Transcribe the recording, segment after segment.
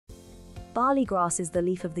Barley grass is the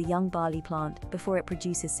leaf of the young barley plant before it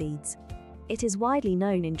produces seeds. It is widely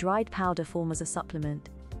known in dried powder form as a supplement.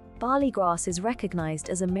 Barley grass is recognized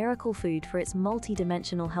as a miracle food for its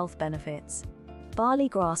multi-dimensional health benefits. Barley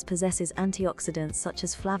grass possesses antioxidants such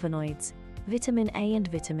as flavonoids, vitamin A and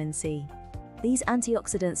vitamin C. These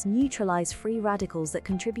antioxidants neutralize free radicals that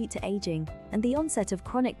contribute to aging and the onset of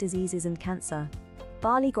chronic diseases and cancer.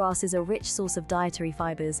 Barley grass is a rich source of dietary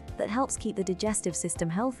fibers that helps keep the digestive system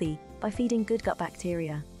healthy by feeding good gut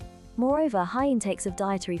bacteria. Moreover, high intakes of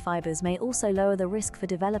dietary fibers may also lower the risk for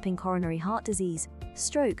developing coronary heart disease,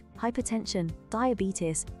 stroke, hypertension,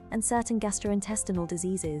 diabetes, and certain gastrointestinal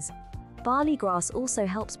diseases. Barley grass also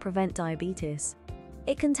helps prevent diabetes.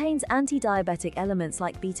 It contains anti-diabetic elements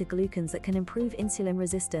like beta-glucans that can improve insulin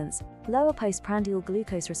resistance, lower postprandial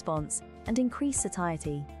glucose response, and increase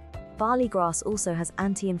satiety. Barley grass also has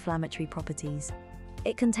anti-inflammatory properties.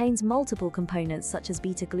 It contains multiple components such as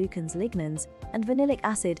beta-glucans, lignans, and vanillic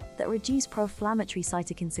acid that reduce pro-inflammatory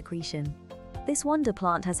cytokine secretion. This wonder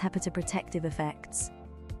plant has hepatoprotective effects.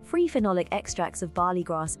 Free phenolic extracts of barley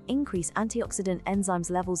grass increase antioxidant enzymes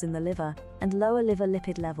levels in the liver and lower liver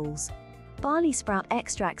lipid levels. Barley sprout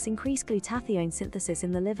extracts increase glutathione synthesis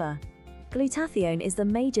in the liver. Glutathione is the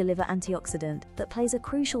major liver antioxidant that plays a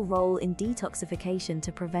crucial role in detoxification to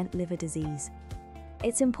prevent liver disease.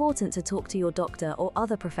 It's important to talk to your doctor or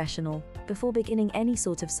other professional before beginning any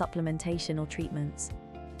sort of supplementation or treatments.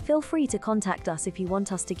 Feel free to contact us if you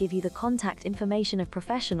want us to give you the contact information of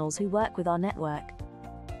professionals who work with our network.